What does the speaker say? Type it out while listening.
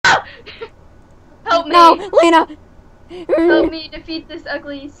Help me! No, Lena! Help me defeat this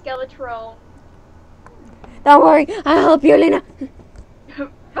ugly skeleton. Don't worry, I'll help you, Lena.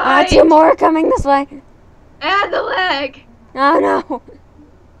 Two more coming this way. And the leg! Oh no!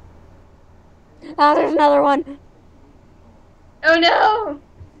 Oh, there's another one. Oh no!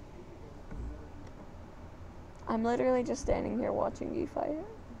 I'm literally just standing here watching you fight.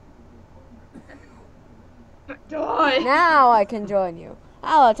 Die! Now I can join you.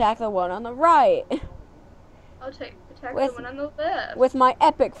 I'll attack the one on the right. I'll attack the one on the left. With my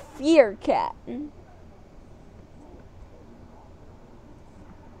epic fear cat.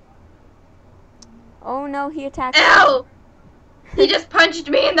 Oh no, he attacked me. Ow! He just punched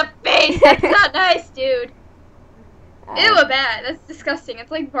me in the face! That's not nice, dude. Ew, bad. That's disgusting. It's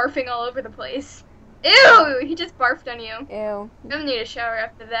like barfing all over the place. Ew! He just barfed on you. Ew. I'm gonna need a shower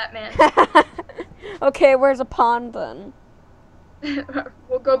after that, man. Okay, where's a pond then?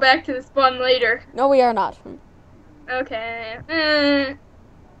 We'll go back to the spawn later. No, we are not. Okay.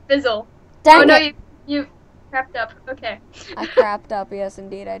 Fizzle. Dang oh no, it. you crapped up. Okay. I crapped up. Yes,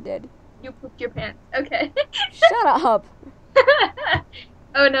 indeed, I did. You pooped your pants. Okay. Shut up.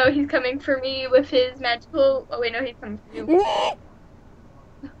 Oh no, he's coming for me with his magical. Oh wait, no, he's coming for you.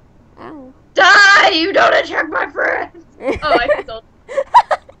 Ow. Die! You don't attack my friends! Oh, I fizzled.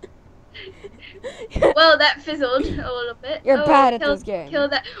 Well, that fizzled a little bit. You're bad at this game. Kill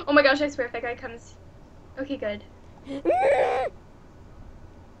that. Oh my gosh, I swear if that guy comes. Okay, good.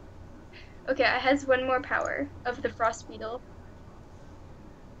 Okay, it has one more power of the frost beetle.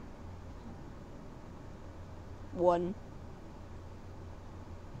 One.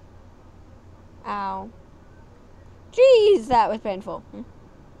 Ow. Jeez, that was painful.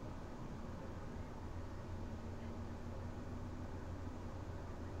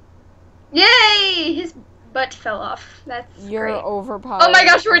 Yay! His butt fell off. That's You're great. overpowered. Oh my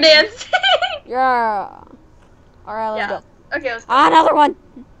gosh, we're dancing! Yeah. Alright, let's go. Okay, let's go. Another one!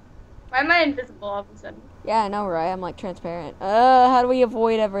 Why am I invisible all of a sudden? Yeah, I know, right? I'm like transparent. How do we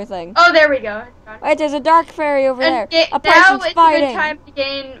avoid everything? Oh, there we go. Wait, there's a dark fairy over there. A Now person's it's fighting. a good time to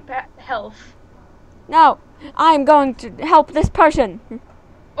gain health. No, I'm going to help this person.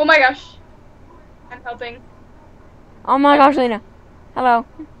 Oh my gosh. I'm helping. Oh my gosh, Lena. Hello.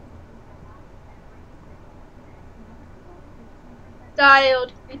 Die,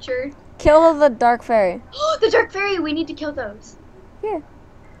 old creature. Kill the dark fairy. Oh, the dark fairy! We need to kill those. Yeah.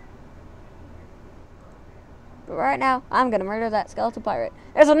 But right now, I'm gonna murder that skeletal pirate.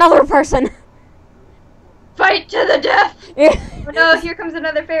 There's another person. Fight to the death! Yeah. Oh no, here comes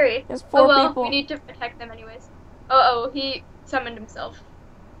another fairy. There's four oh well, people. we need to attack them anyways. Oh, he summoned himself.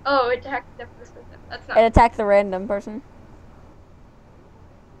 Oh, it attacked the first person. That's not. It attacked the random person.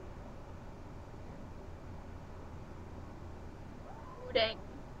 Oh, dang.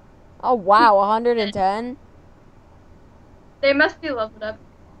 Oh wow, 110. They must be leveled up.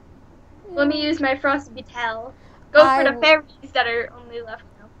 Let me use my frost beetle. Go for the fairies that are only left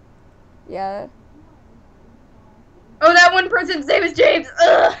now. Yeah. Oh, that one person's name is James.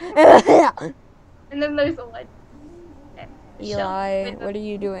 Ugh. And then there's a light. Okay. Eli, what are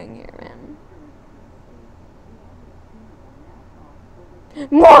you doing here, man?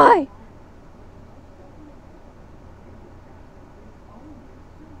 Why?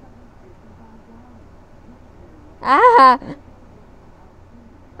 Ah!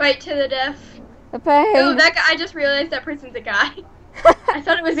 Fight to the death. The pain. Oh, that guy! I just realized that person's a guy. I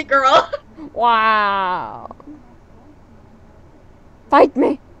thought it was a girl. Wow. Fight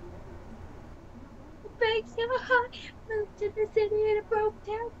me. Break so hard, moved to the city in a broke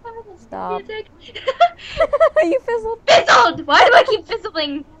down final Stop. music. You fizzled. Fizzled! Why do I keep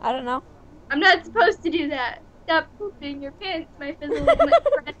fizzling? I don't know. I'm not supposed to do that. Stop pooping your pants, my fizzle, my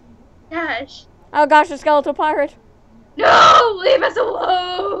friend. Gosh. Oh gosh, a skeletal pirate. No! Leave us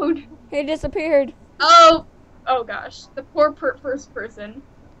alone! He disappeared. Oh! Oh gosh. The poor first person.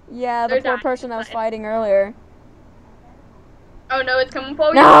 Yeah, the They're poor dying person I was inside. fighting earlier. Oh no, it's coming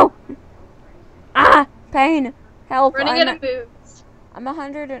forward. No! Ah! Pain! Help! Running out of moves. I'm at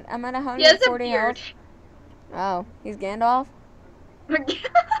He has a 140 beard. health. Oh, he's Gandalf?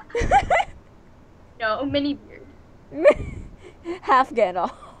 No, mini beard. Half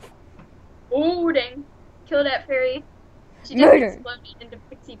Gandalf. Oh dang. Kill that fairy. She just Murder. exploded into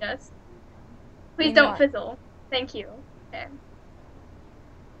pixie dust. Please You don't not. fizzle. Thank you. Okay.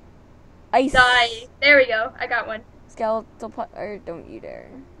 Ice. Die. There we go. I got one. Skeletal pirate, don't you dare.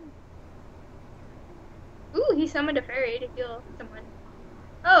 Ooh, he summoned a fairy to heal someone.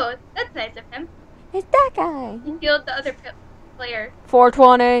 Oh, that's nice of him. It's that guy. He healed the other player.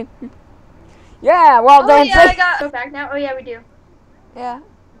 420. Yeah, well Oh done. yeah, I got. Go back now. Oh yeah, we do. Yeah.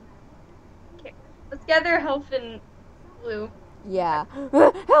 Okay. Let's gather health in blue. Yeah.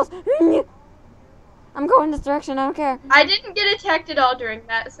 Health! I'm going this direction, I don't care. I didn't get attacked at all during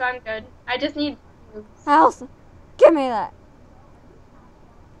that, so I'm good. I just need moves. Health! Give me that!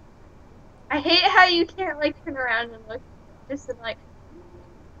 I hate how you can't, like, turn around and look just in, like,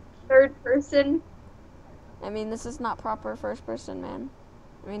 third person. I mean, this is not proper first person, man.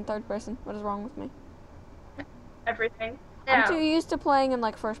 I mean, third person. What is wrong with me? Everything. I'm Now, too used to playing in,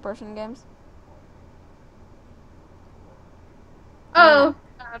 like, first person games. oh,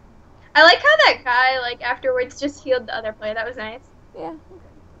 I like how that guy, like, afterwards just healed the other player. That was nice. Yeah.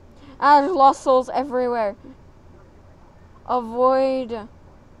 Ah, there's lost souls everywhere. Avoid.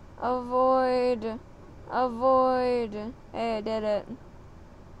 Avoid. Avoid. Hey, I did it.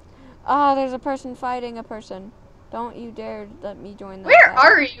 Ah, there's a person fighting a person. Don't you dare let me join that. Where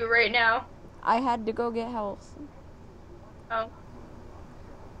battle. are you right now? I had to go get health. Oh.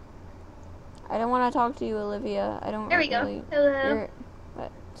 I don't want to talk to you, Olivia. I don't There we really... go. Hello.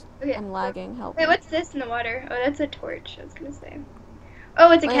 But Okay. I'm lagging. Help Wait, me. what's this in the water? Oh, that's a torch, I was gonna say.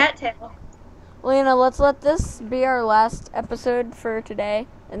 Oh, it's a Wait. cattail. Lena, let's let this be our last episode for today,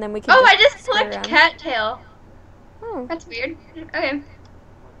 and then we can... Oh, I just screw clicked around. cattail. Oh. That's weird. Okay.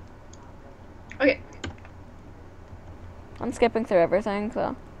 Okay. I'm skipping through everything,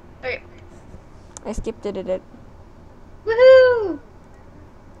 so... Okay. I skipped it. Woohoo!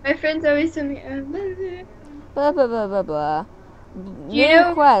 My friends always tell me, Blah, blah, blah, blah, blah. You New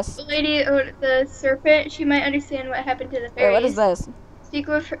know, quest. the lady, the serpent, she might understand what happened to the Wait, fairies. what is this? Speak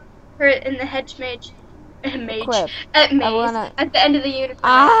with her in the hedge mage. Equip. At maze. wanna- At the end of the unicorn.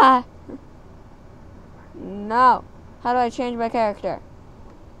 Ah! No. How do I change my character?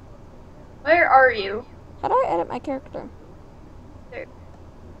 Where are you? How do I edit my character? There.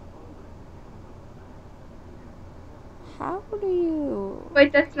 How do you...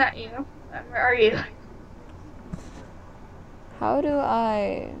 Wait, that's not you. Where are you? How do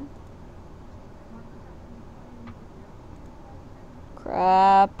I...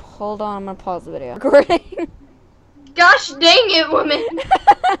 Crap. Hold on, I'm gonna pause the video. Recording. Gosh dang it, woman!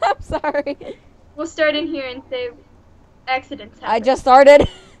 I'm sorry. We'll start in here and say accidents happen. I just started.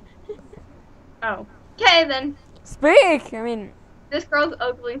 Oh. Okay, then. Speak! I mean, This girl's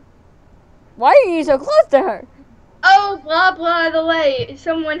ugly. why are you so close to her? Oh, blah, blah, the way.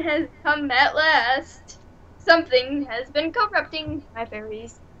 Someone has come at last. Something has been corrupting my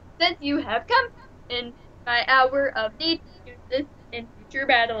fairies. Since you have come in my hour of need to do this in future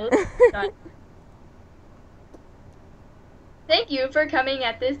battles. Done. Thank you for coming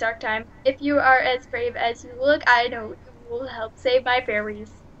at this dark time. If you are as brave as you look, I know you will help save my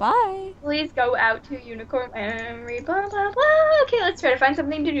fairies. Bye. Please go out to Unicorn Memory, blah, blah, blah. Okay, let's try to find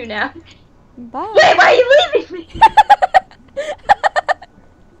something to do now. Bye. Wait, why are you leaving me?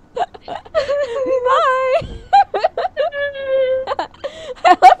 Bye.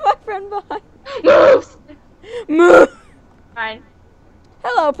 I left my friend behind. Moves! Move. Fine.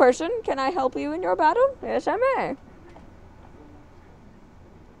 Hello, person. Can I help you in your battle? Yes, I may.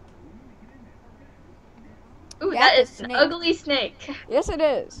 Ooh, Yeah, that the is an snake. ugly snake. Yes, it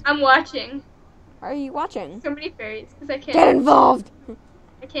is. I'm watching. Are you watching? So many fairies, because I can't. Get involved.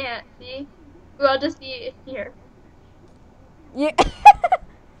 I can't, see? Ooh, I'll just be here. Yeah.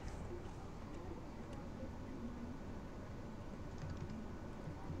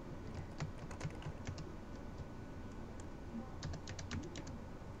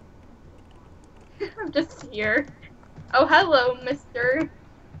 I'm just here. Oh, hello, mister.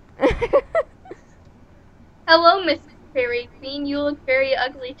 Hello, Miss Fairy Queen. You look very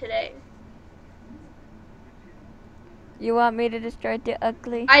ugly today. You want me to destroy the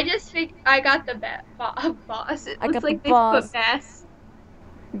ugly? I just think I got the boss. It I looks got like the they boss. put bass.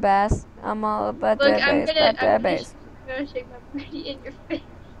 Bass. I'm all about Look, that I'm bass. gonna, About that bass. I'm gonna shake my booty in your face.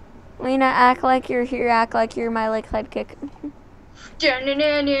 Lena, act like you're here. Act like you're my like sidekick.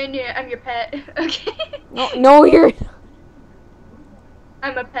 I'm your pet. Okay. No, you're.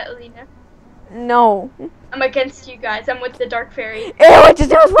 I'm a pet, Lena. No. I'm against you guys. I'm with the Dark Fairy. Ew! I just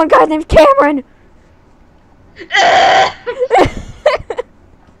noticed one guy named Cameron.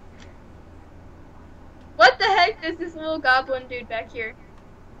 What the heck is this little goblin dude back here?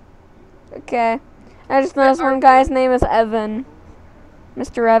 Okay. I just noticed one guy's name is Evan.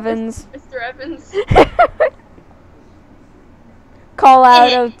 Mr. Evans. Mr. Evans. Call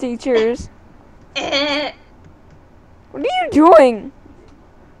out of teachers. Eh. What are you doing?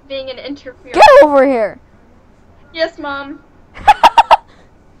 Being an interferer. Get over here. Yes, Mom.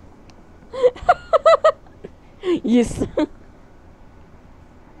 Yes.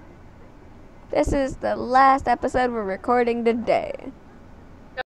 This is the last episode we're recording today.